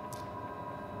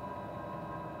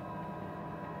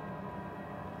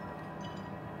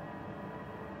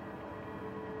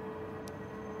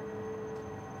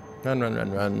 Run, run,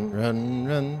 run, run, run,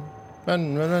 run,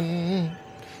 run, run, run.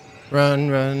 Run,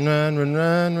 run, run, run,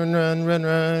 run, run, run,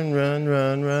 run, run, run,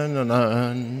 run, run, run,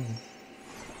 run.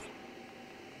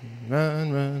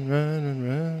 Run, run, run, run,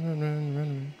 run, run,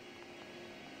 run.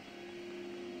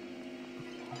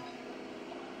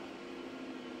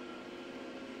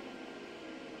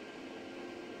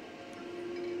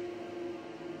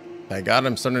 Thank God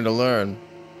I'm starting to learn.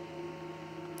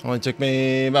 Only took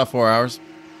me about 4 hours.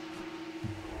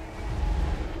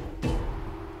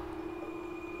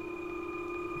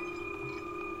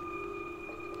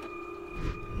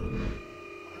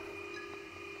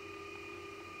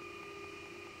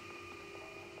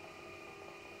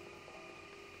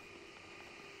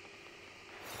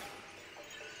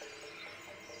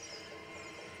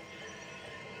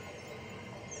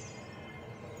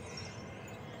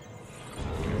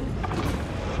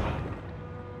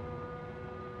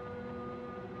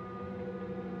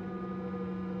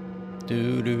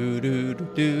 Do do do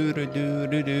do do do do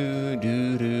do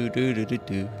do do do do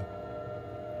do.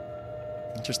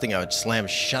 Interesting how it slammed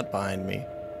shut behind me,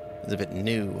 as if it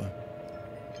knew.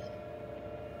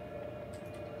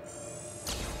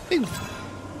 Ew.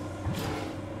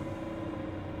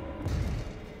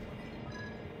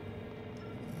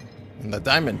 And the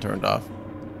diamond turned off.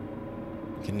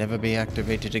 Can never be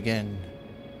activated again.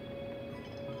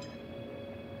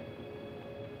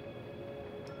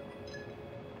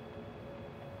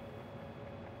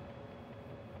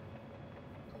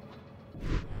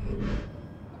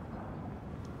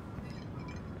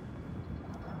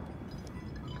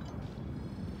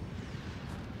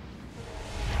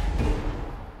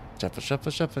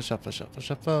 Shuffle, shuffle, shuffle, shuffle, shuffle,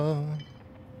 shuffle.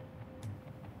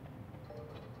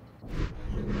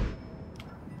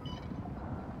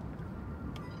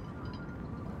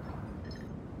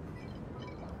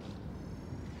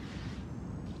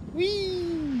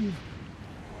 Whee!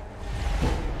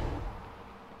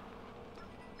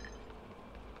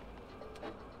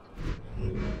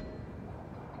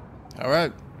 All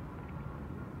right.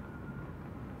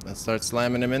 Let's start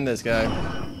slamming him in this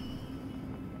guy.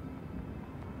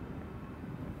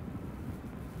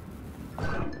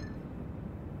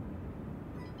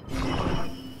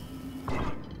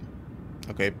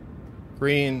 Okay,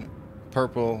 green,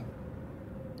 purple,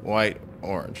 white,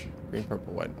 orange. Green,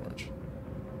 purple, white, orange.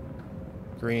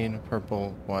 Green,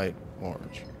 purple, white,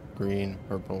 orange. Green,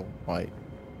 purple, white,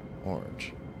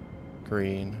 orange.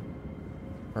 Green,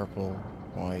 purple,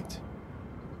 white,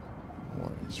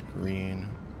 orange. Green,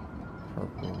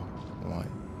 purple,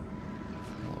 white,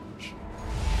 orange.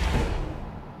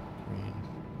 Green,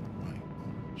 white,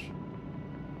 orange.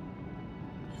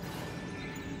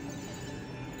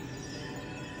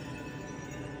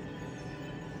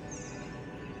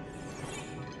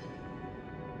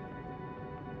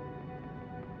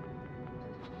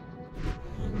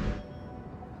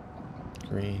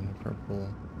 Green, purple.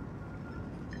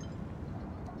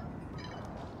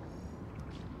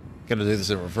 Gotta do this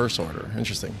in reverse order.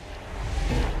 Interesting.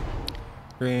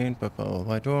 Green, purple,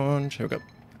 white, orange. Here we go.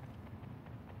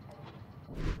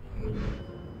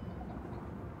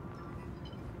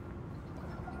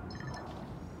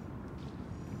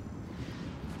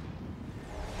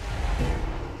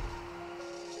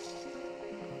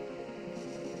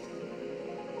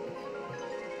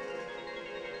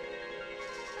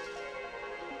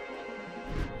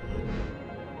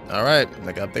 All right,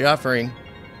 I got the offering.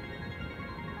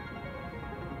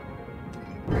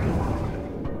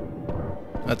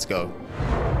 Let's go.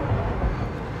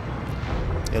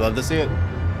 You love to see it.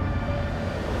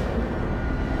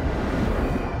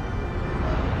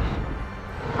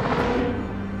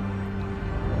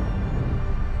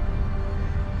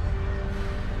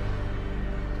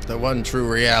 The one true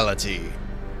reality.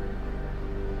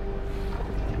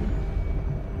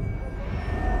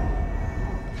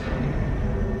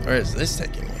 Where is this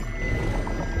taking me?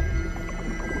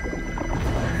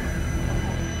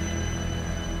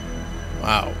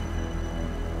 Wow.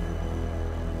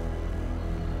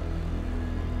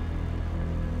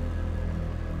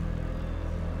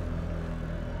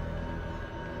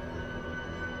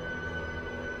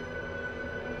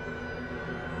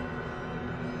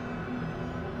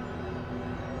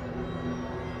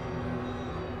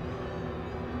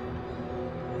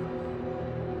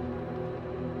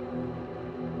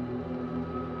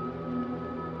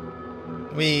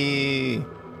 Whee!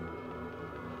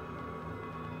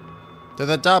 To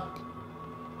the top.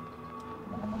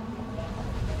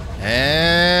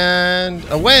 And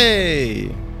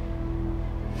away!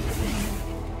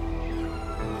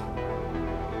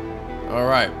 All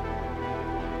right.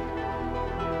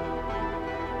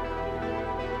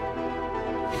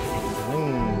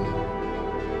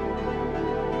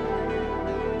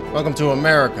 Welcome to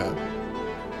America.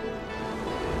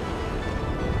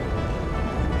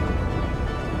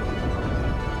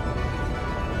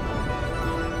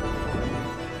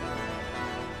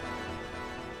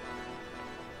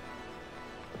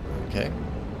 Okay.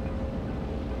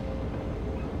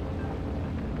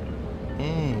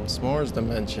 S'mores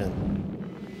dimension.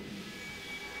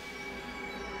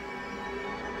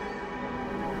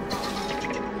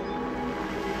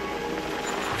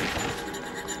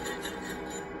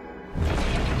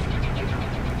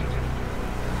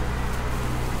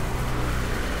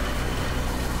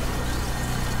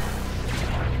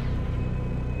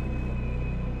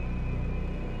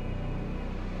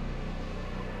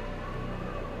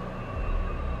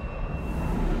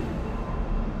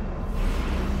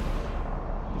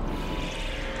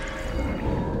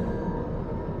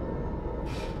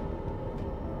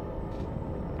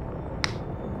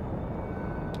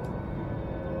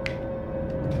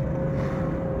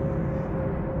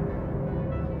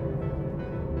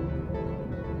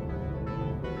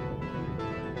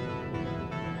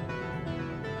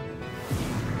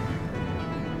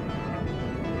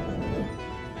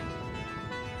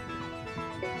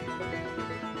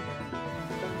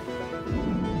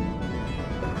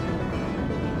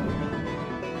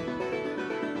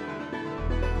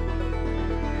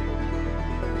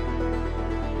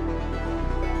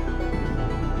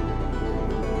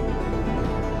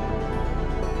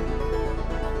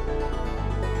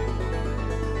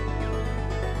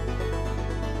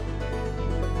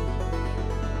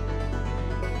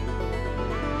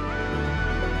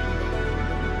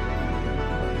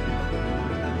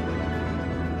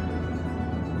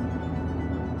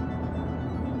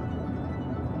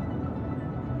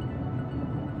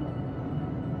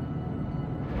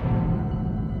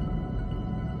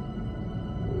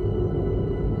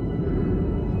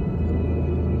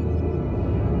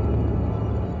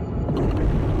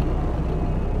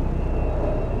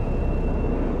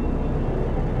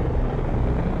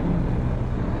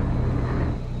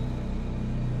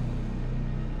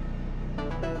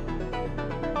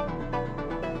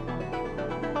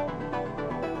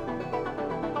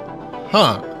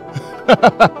 Huh.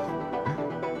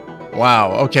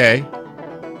 Wow, okay.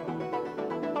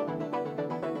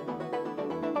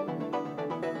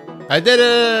 I did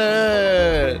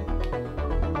it!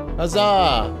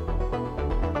 Huzzah!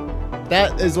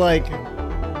 That is like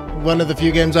one of the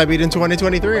few games I beat in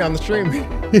 2023 on the stream.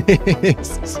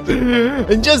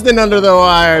 And just in under the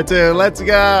wire, too. Let's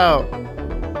go!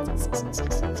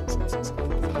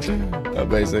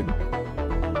 Amazing.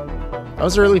 That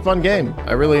was a really fun game.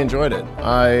 I really enjoyed it.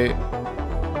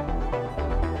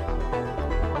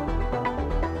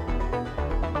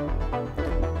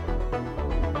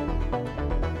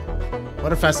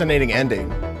 What a fascinating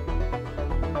ending.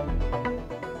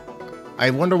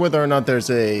 I wonder whether or not there's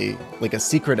a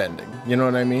secret ending. You know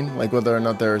what I mean? Like whether or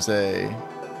not there's a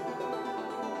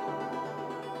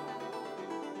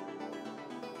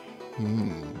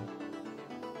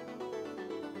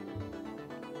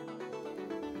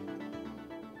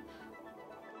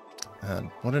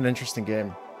Man, what an interesting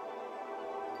game.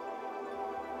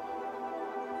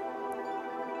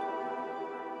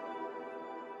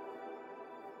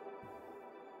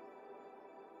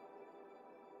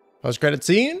 Post-credit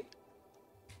scene?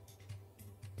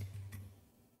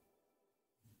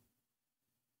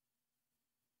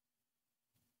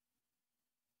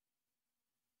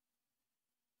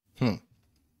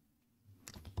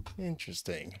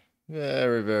 Interesting.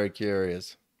 Very, very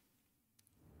curious.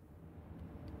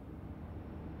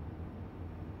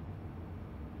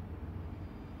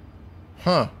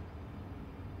 Huh.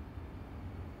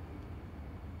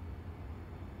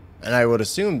 And I would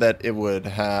assume that it would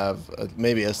have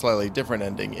maybe a slightly different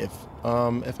ending if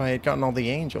I had gotten all the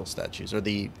angel statues or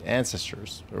the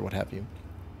ancestors or what have you.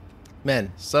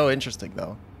 Man, so interesting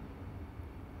though.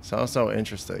 So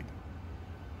interesting.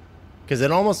 Because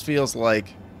it almost feels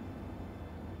like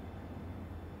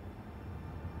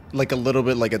a little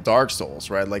bit like a Dark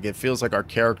Souls, right? Like it feels like our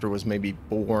character was maybe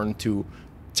born to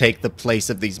take the place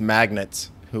of these magnates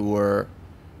who were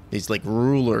these like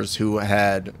rulers who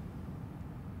had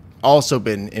also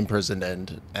been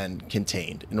imprisoned and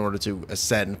contained in order to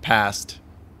ascend past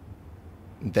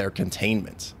their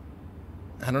containment.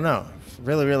 I don't know.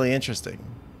 Really, really interesting.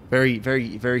 Very,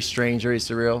 very, very strange, very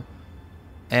surreal,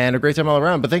 and a great time all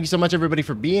around. But thank you so much, everybody,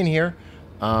 for being here.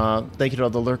 Thank you to all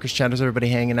the lurkers, chatters, everybody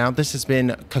hanging out. This has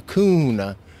been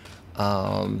Cocoon.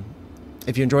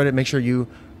 If you enjoyed it, make sure you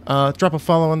drop a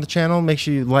follow on the channel. Make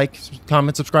sure you like,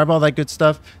 comment, subscribe, all that good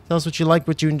stuff. Tell us what you liked,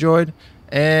 what you enjoyed.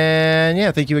 And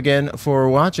yeah, thank you again for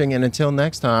watching. And until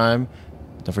next time,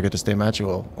 don't forget to stay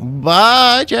magical.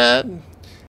 Bye, chat.